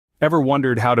Ever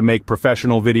wondered how to make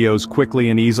professional videos quickly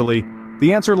and easily?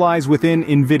 The answer lies within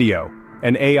Invideo,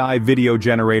 an AI video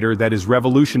generator that is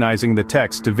revolutionizing the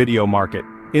text-to-video market.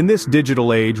 In this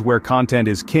digital age where content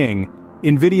is king,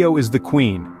 Invideo is the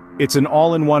queen. It's an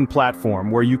all-in-one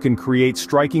platform where you can create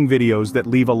striking videos that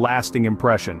leave a lasting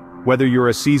impression. Whether you're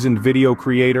a seasoned video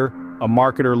creator, a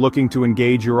marketer looking to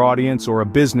engage your audience, or a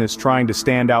business trying to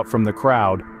stand out from the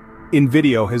crowd,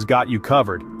 Invideo has got you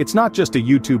covered. It's not just a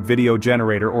YouTube video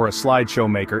generator or a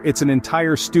slideshow maker, it's an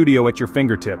entire studio at your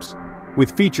fingertips.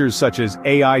 With features such as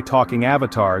AI talking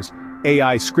avatars,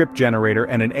 AI script generator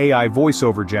and an AI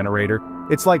voiceover generator,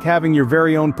 it's like having your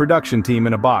very own production team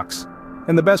in a box.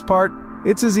 And the best part?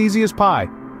 It's as easy as pie.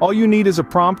 All you need is a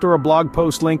prompt or a blog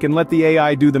post link and let the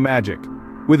AI do the magic.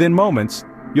 Within moments,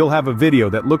 you'll have a video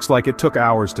that looks like it took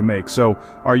hours to make. So,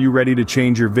 are you ready to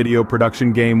change your video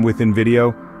production game with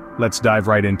Invideo? Let's dive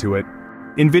right into it.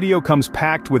 Invideo comes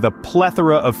packed with a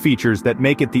plethora of features that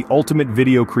make it the ultimate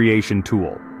video creation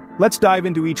tool. Let's dive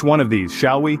into each one of these,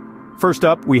 shall we? First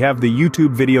up, we have the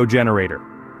YouTube Video Generator.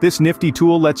 This nifty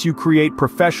tool lets you create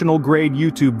professional-grade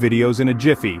YouTube videos in a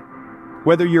jiffy.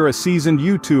 Whether you're a seasoned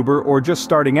YouTuber or just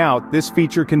starting out, this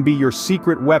feature can be your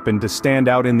secret weapon to stand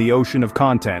out in the ocean of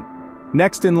content.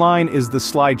 Next in line is the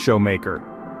Slideshow Maker.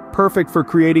 Perfect for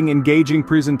creating engaging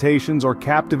presentations or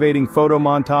captivating photo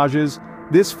montages,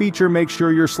 this feature makes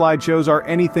sure your slideshows are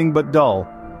anything but dull.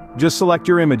 Just select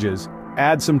your images,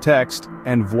 add some text,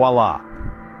 and voila!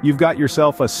 You've got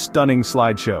yourself a stunning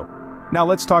slideshow. Now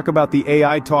let's talk about the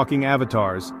AI talking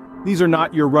avatars. These are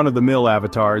not your run-of-the-mill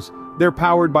avatars, they're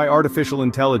powered by artificial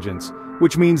intelligence,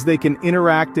 which means they can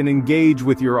interact and engage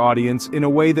with your audience in a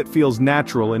way that feels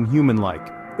natural and human-like.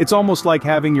 It's almost like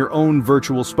having your own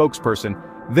virtual spokesperson.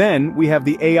 Then, we have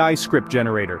the AI script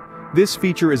generator. This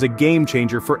feature is a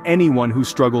game-changer for anyone who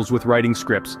struggles with writing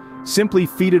scripts. Simply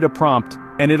feed it a prompt,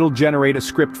 and it'll generate a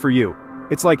script for you.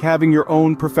 It's like having your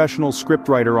own professional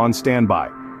scriptwriter on standby,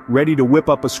 ready to whip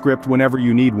up a script whenever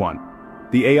you need one.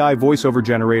 The AI voiceover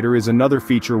generator is another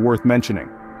feature worth mentioning.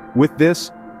 With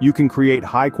this, you can create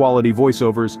high-quality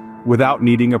voiceovers without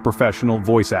needing a professional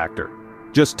voice actor.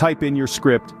 Just type in your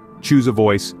script, choose a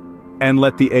voice, and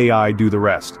let the AI do the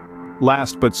rest.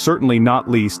 Last but certainly not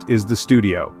least is the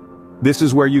studio. This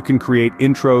is where you can create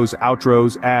intros,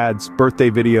 outros, ads,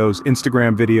 birthday videos,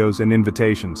 Instagram videos, and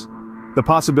invitations. The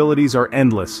possibilities are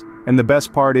endless, and the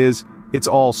best part is, it's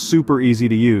all super easy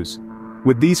to use.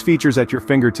 With these features at your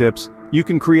fingertips, you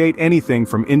can create anything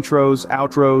from intros,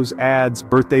 outros, ads,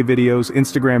 birthday videos,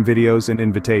 Instagram videos, and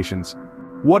invitations.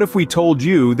 What if we told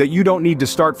you that you don't need to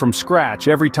start from scratch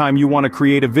every time you want to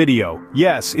create a video?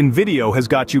 Yes, Invideo has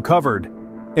got you covered.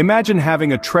 Imagine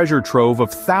having a treasure trove of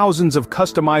thousands of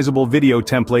customizable video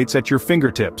templates at your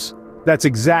fingertips. That's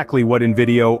exactly what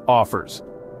Invideo offers.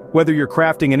 Whether you're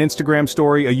crafting an Instagram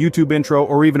story, a YouTube intro,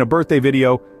 or even a birthday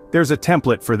video, there's a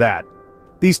template for that.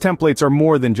 These templates are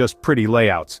more than just pretty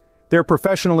layouts. They're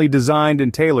professionally designed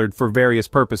and tailored for various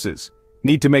purposes.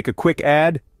 Need to make a quick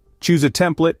ad? Choose a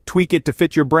template, tweak it to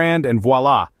fit your brand, and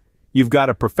voila! You've got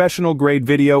a professional-grade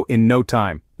video in no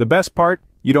time. The best part?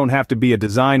 You don't have to be a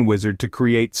design wizard to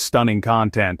create stunning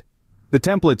content. The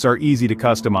templates are easy to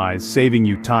customize, saving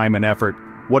you time and effort.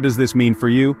 What does this mean for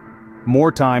you?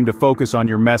 More time to focus on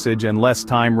your message and less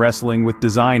time wrestling with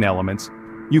design elements.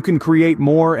 You can create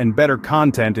more and better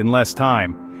content in less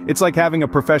time. It's like having a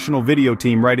professional video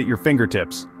team right at your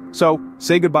fingertips. So,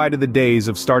 say goodbye to the days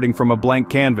of starting from a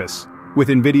blank canvas. With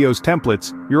Invideo's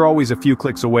templates, you're always a few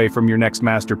clicks away from your next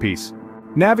masterpiece.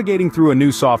 Navigating through a new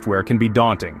software can be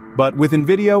daunting, but with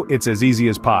Invideo, it's as easy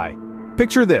as pie.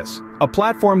 Picture this, a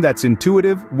platform that's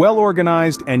intuitive,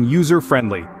 well-organized, and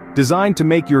user-friendly, designed to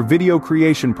make your video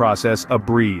creation process a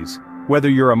breeze. Whether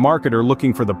you're a marketer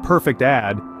looking for the perfect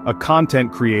ad, a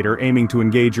content creator aiming to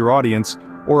engage your audience,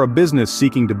 or a business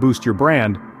seeking to boost your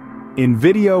brand,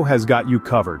 Invideo has got you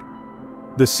covered.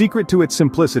 The secret to its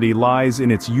simplicity lies in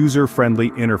its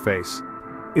user-friendly interface.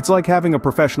 It's like having a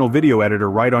professional video editor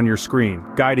right on your screen,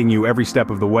 guiding you every step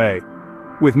of the way.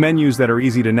 With menus that are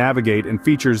easy to navigate and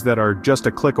features that are just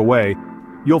a click away,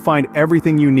 you'll find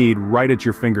everything you need right at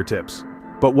your fingertips.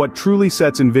 But what truly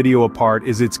sets Invideo apart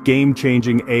is its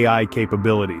game-changing AI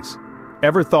capabilities.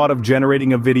 Ever thought of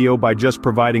generating a video by just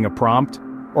providing a prompt?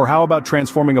 Or how about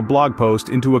transforming a blog post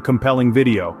into a compelling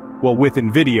video? Well, with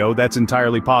Invideo, that's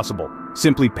entirely possible.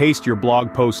 Simply paste your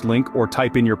blog post link or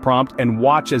type in your prompt and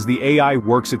watch as the AI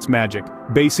works its magic,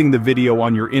 basing the video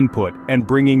on your input and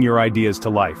bringing your ideas to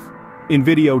life.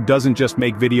 Invideo doesn't just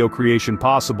make video creation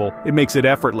possible, it makes it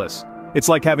effortless. It's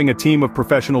like having a team of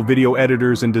professional video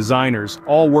editors and designers,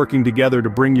 all working together to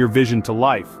bring your vision to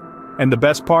life. And the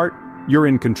best part? You're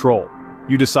in control.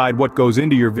 You decide what goes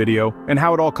into your video and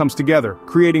how it all comes together.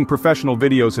 Creating professional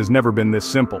videos has never been this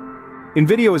simple.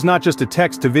 Invideo is not just a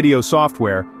text-to-video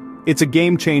software, it's a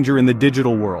game changer in the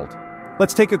digital world.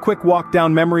 Let's take a quick walk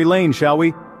down memory lane, shall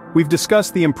we? We've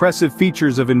discussed the impressive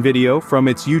features of Invideo, from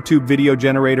its YouTube video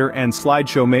generator and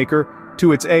slideshow maker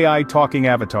to its AI talking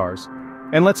avatars.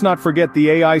 And let's not forget the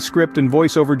AI script and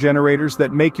voiceover generators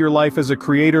that make your life as a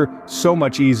creator so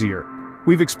much easier.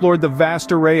 We've explored the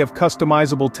vast array of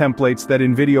customizable templates that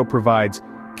Invideo provides,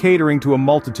 catering to a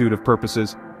multitude of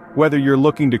purposes. Whether you're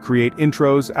looking to create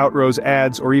intros, outros,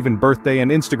 ads, or even birthday and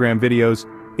Instagram videos,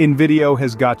 Invideo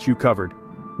has got you covered.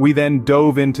 We then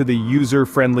dove into the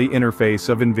user-friendly interface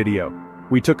of Invideo.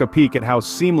 We took a peek at how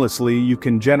seamlessly you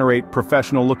can generate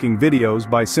professional-looking videos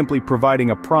by simply providing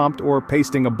a prompt or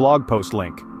pasting a blog post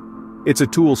link. It's a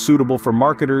tool suitable for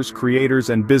marketers, creators,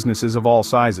 and businesses of all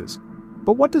sizes.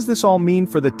 But what does this all mean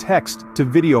for the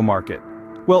text-to-video market?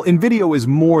 Well, Invideo is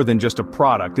more than just a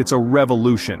product, it's a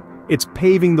revolution. It's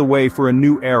paving the way for a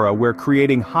new era where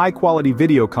creating high-quality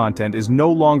video content is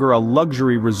no longer a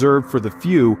luxury reserved for the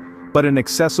few, but an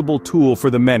accessible tool for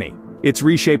the many. It's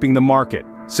reshaping the market,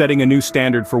 setting a new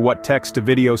standard for what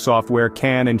text-to-video software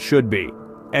can and should be.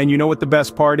 And you know what the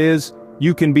best part is?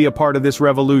 You can be a part of this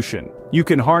revolution. You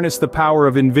can harness the power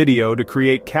of Invideo to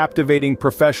create captivating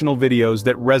professional videos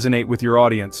that resonate with your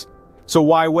audience. So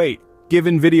why wait? Give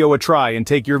Invideo a try and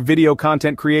take your video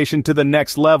content creation to the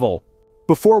next level.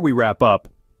 Before we wrap up,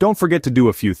 don't forget to do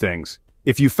a few things.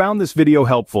 If you found this video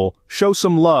helpful, show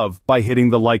some love by hitting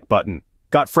the like button.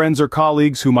 Got friends or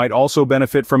colleagues who might also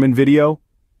benefit from Invideo?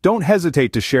 Don't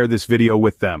hesitate to share this video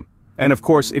with them. And of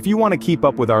course, if you want to keep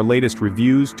up with our latest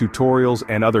reviews, tutorials,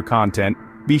 and other content,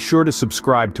 be sure to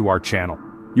subscribe to our channel.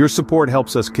 Your support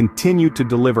helps us continue to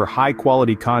deliver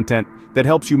high-quality content that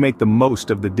helps you make the most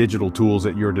of the digital tools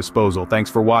at your disposal. Thanks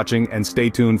for watching, and stay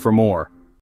tuned for more.